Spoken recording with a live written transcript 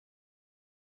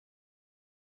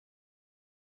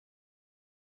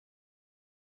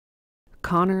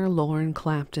Conor Lauren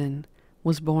Clapton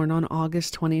was born on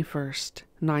August 21st,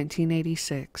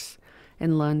 1986,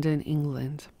 in London,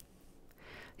 England.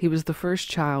 He was the first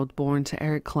child born to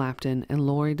Eric Clapton and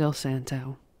Lory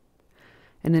Santo.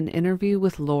 In an interview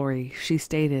with Lory, she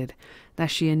stated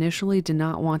that she initially did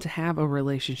not want to have a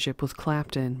relationship with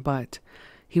Clapton, but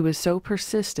he was so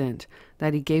persistent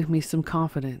that he gave me some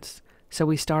confidence, so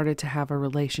we started to have a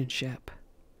relationship.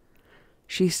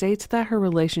 She states that her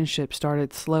relationship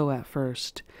started slow at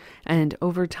first, and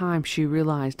over time she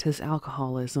realized his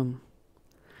alcoholism.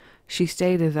 She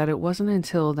stated that it wasn't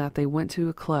until that they went to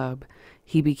a club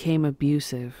he became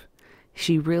abusive.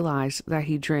 She realized that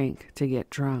he drank to get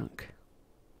drunk.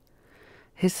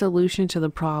 His solution to the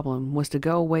problem was to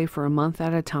go away for a month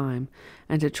at a time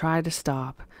and to try to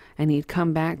stop, and he'd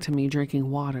come back to me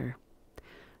drinking water.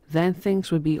 Then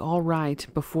things would be all right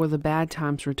before the bad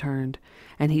times returned,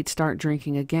 and he'd start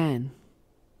drinking again.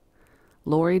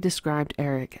 Lory described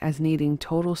Eric as needing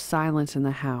total silence in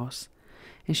the house,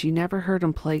 and she never heard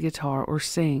him play guitar or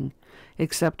sing,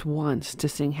 except once to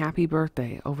sing Happy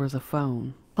Birthday over the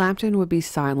phone. Clapton would be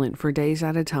silent for days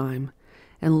at a time,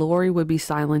 and Lory would be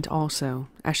silent also,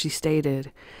 as she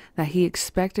stated that he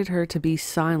expected her to be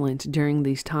silent during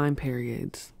these time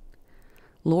periods.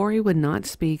 Lory would not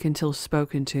speak until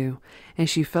spoken to, and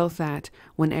she felt that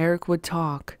when Eric would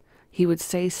talk, he would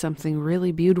say something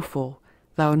really beautiful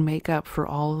that would make up for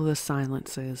all of the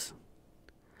silences.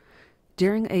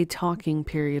 During a talking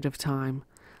period of time,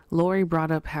 Lory brought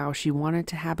up how she wanted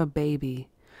to have a baby,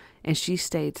 and she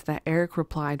states that Eric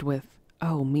replied with,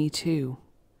 "Oh, me too."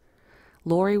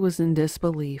 Lory was in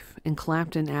disbelief, and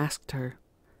Clapton asked her,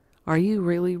 "Are you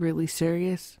really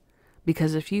serious?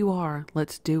 Because if you are,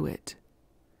 let's do it."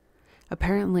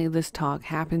 Apparently this talk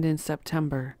happened in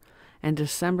September, and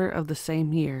December of the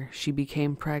same year she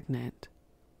became pregnant.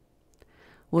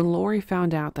 When Lory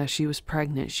found out that she was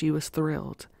pregnant, she was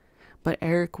thrilled, but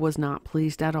Eric was not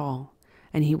pleased at all,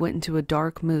 and he went into a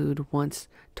dark mood once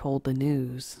told the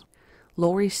news.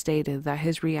 Lory stated that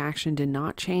his reaction did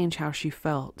not change how she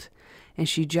felt, and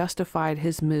she justified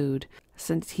his mood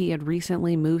since he had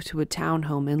recently moved to a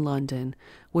townhome in London,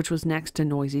 which was next to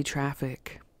noisy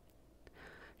traffic.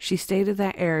 She stated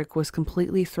that Eric was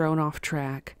completely thrown off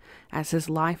track, as his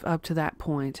life up to that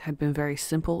point had been very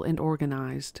simple and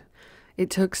organized. It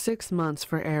took 6 months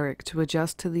for Eric to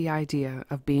adjust to the idea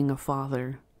of being a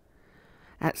father.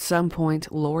 At some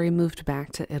point, Lory moved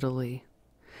back to Italy.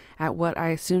 At what I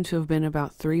assume to have been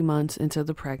about 3 months into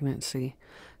the pregnancy,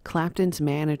 Clapton's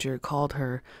manager called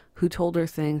her, who told her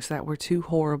things that were too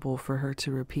horrible for her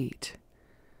to repeat.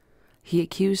 He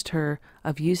accused her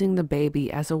of using the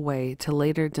baby as a way to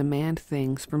later demand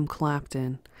things from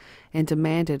Clapton, and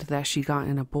demanded that she got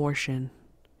an abortion.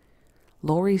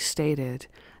 Lory stated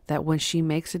that when she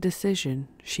makes a decision,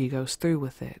 she goes through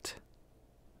with it.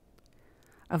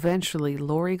 Eventually,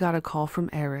 Lory got a call from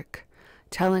Eric,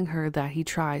 telling her that he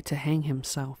tried to hang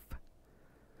himself.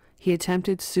 He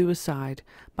attempted suicide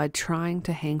by trying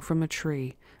to hang from a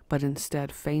tree, but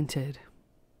instead fainted.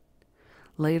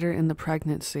 Later in the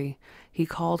pregnancy, he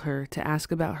called her to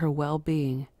ask about her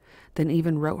well-being, then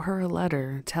even wrote her a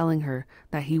letter telling her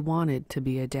that he wanted to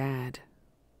be a dad.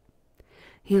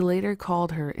 He later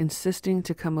called her insisting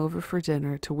to come over for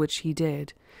dinner, to which he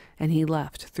did, and he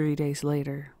left 3 days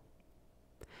later.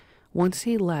 Once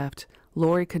he left,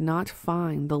 Lory could not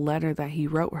find the letter that he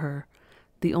wrote her,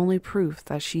 the only proof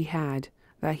that she had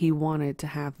that he wanted to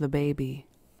have the baby.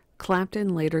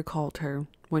 Clapton later called her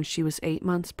when she was 8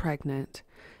 months pregnant,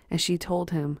 and she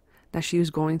told him that she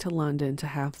was going to London to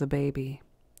have the baby.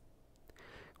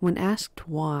 When asked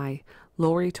why,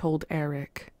 Lory told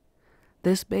Eric,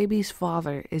 "This baby's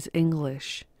father is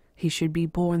English. He should be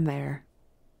born there."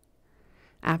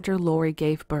 After Lory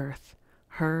gave birth,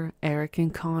 her, Eric,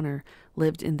 and Conor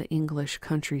lived in the English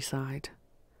countryside.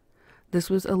 This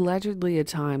was allegedly a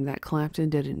time that Clapton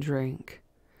didn't drink,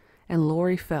 and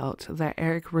Lory felt that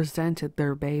Eric resented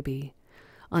their baby,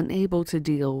 unable to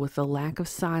deal with the lack of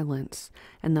silence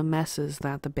and the messes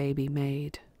that the baby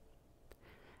made.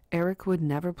 Eric would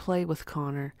never play with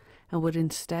Conor and would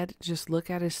instead just look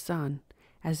at his son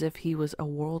as if he was a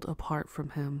world apart from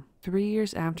him. 3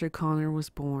 years after Conor was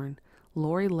born,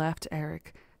 Lory left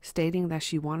Eric, stating that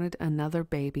she wanted another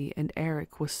baby and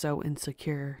Eric was so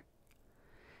insecure.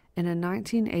 In a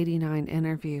 1989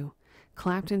 interview,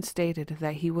 Clapton stated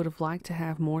that he would have liked to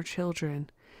have more children,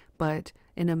 but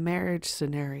in a marriage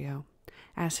scenario,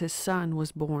 as his son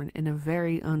was born in a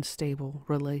very unstable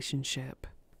relationship.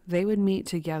 They would meet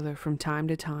together from time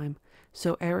to time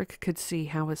so Eric could see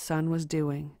how his son was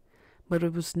doing, but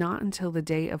it was not until the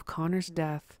day of Conor's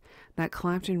death that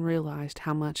Clapton realized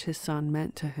how much his son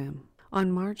meant to him. On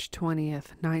March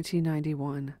 20th,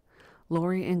 1991,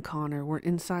 Lory and Conor were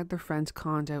inside their friend's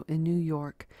condo in New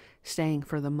York, staying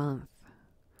for the month.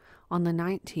 On the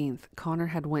 19th, Conor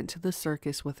had went to the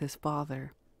circus with his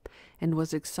father and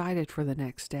was excited for the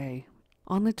next day.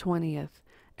 On the 20th,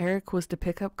 Eric was to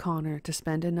pick up Conor to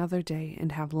spend another day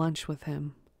and have lunch with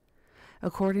him.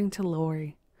 According to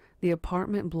Lory, the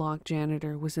apartment block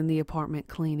janitor was in the apartment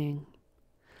cleaning.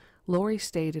 Lory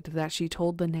stated that she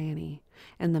told the nanny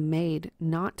and the maid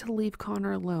not to leave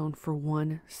Conor alone for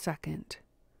 1 second.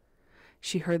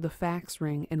 She heard the fax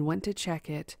ring and went to check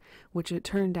it, which it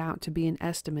turned out to be an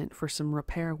estimate for some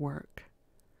repair work.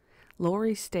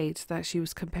 Lory states that she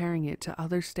was comparing it to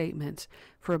other statements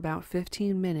for about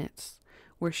 15 minutes,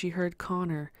 where she heard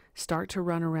Conor start to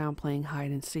run around playing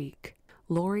hide and seek.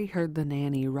 Lory heard the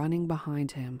nanny running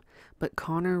behind him, but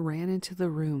Conor ran into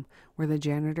the room where the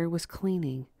janitor was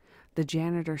cleaning, the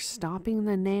janitor stopping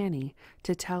the nanny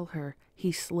to tell her he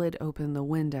slid open the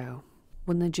window.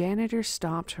 When the janitor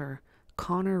stopped her,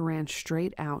 Conor ran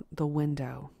straight out the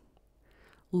window.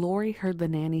 Lory heard the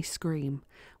nanny scream,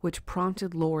 which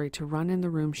prompted Lory to run in the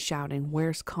room shouting,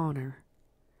 "Where's Conor?"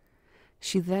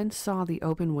 She then saw the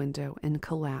open window and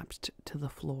collapsed to the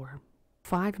floor.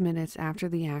 5 minutes after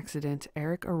the accident,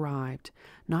 Eric arrived,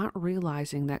 not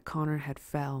realizing that Conor had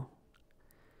fell.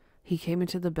 He came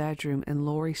into the bedroom and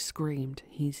Lory screamed,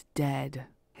 "He's dead."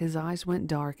 His eyes went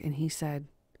dark and he said,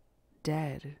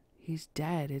 "Dead? He's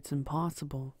dead. It's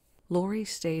impossible." Lory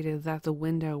stated that the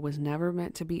window was never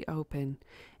meant to be open,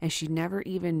 and she never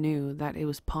even knew that it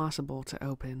was possible to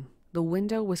open. The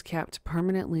window was kept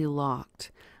permanently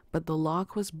locked, but the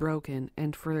lock was broken,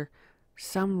 and for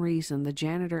some reason the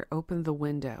janitor opened the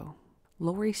window.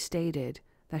 Lory stated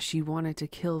that she wanted to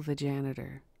kill the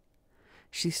janitor.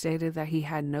 She stated that he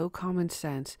had no common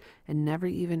sense and never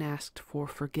even asked for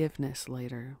forgiveness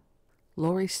later.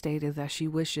 Lory stated that she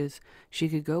wishes she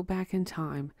could go back in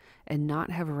time and not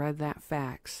have read that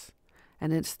fax,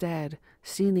 and instead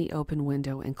seen the open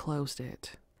window and closed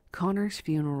it. Conor's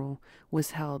funeral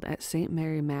was held at St.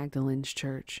 Mary Magdalene's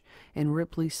Church in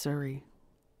Ripley, Surrey.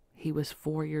 He was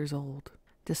 4 years old.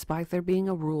 Despite there being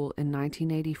a rule in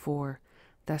 1984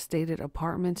 that stated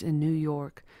apartments in New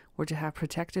York were to have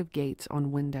protective gates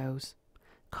on windows,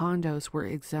 condos were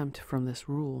exempt from this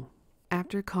rule.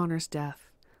 After Conor's death,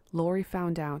 Lory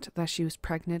found out that she was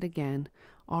pregnant again,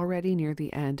 already near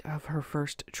the end of her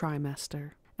first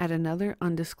trimester. At another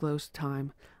undisclosed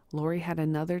time, Lory had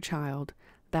another child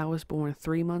that was born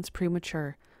 3 months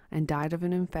premature and died of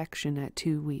an infection at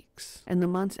 2 weeks. In the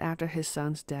months after his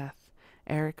son's death,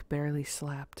 Eric barely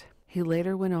slept. He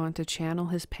later went on to channel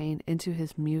his pain into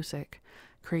his music,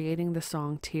 creating the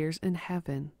song "Tears in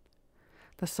Heaven."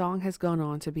 The song has gone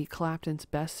on to be Clapton's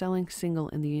best-selling single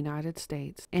in the United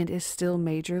States and is still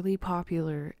majorly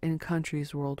popular in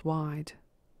countries worldwide.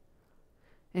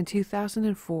 In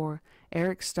 2004,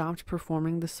 Eric stopped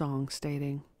performing the song,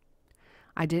 stating,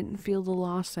 "I didn't feel the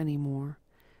loss anymore,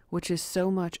 which is so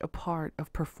much a part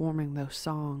of performing those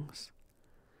songs.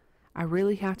 I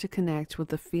really have to connect with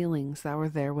the feelings that were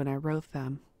there when I wrote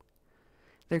them.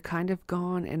 They're kind of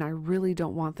gone and I really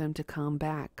don't want them to come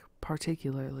back,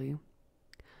 particularly.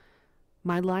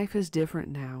 My life is different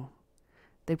now.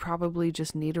 They probably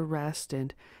just need a rest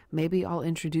and maybe I'll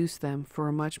introduce them for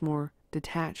a much more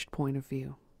detached point of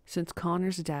view." Since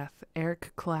Conor's death,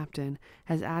 Eric Clapton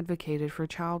has advocated for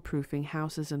childproofing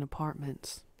houses and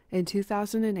apartments. In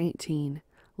 2018,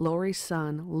 Lory's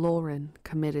son, Lauren,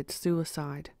 committed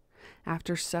suicide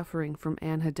after suffering from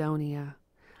anhedonia,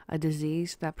 a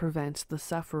disease that prevents the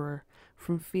sufferer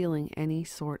from feeling any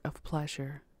sort of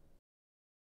pleasure.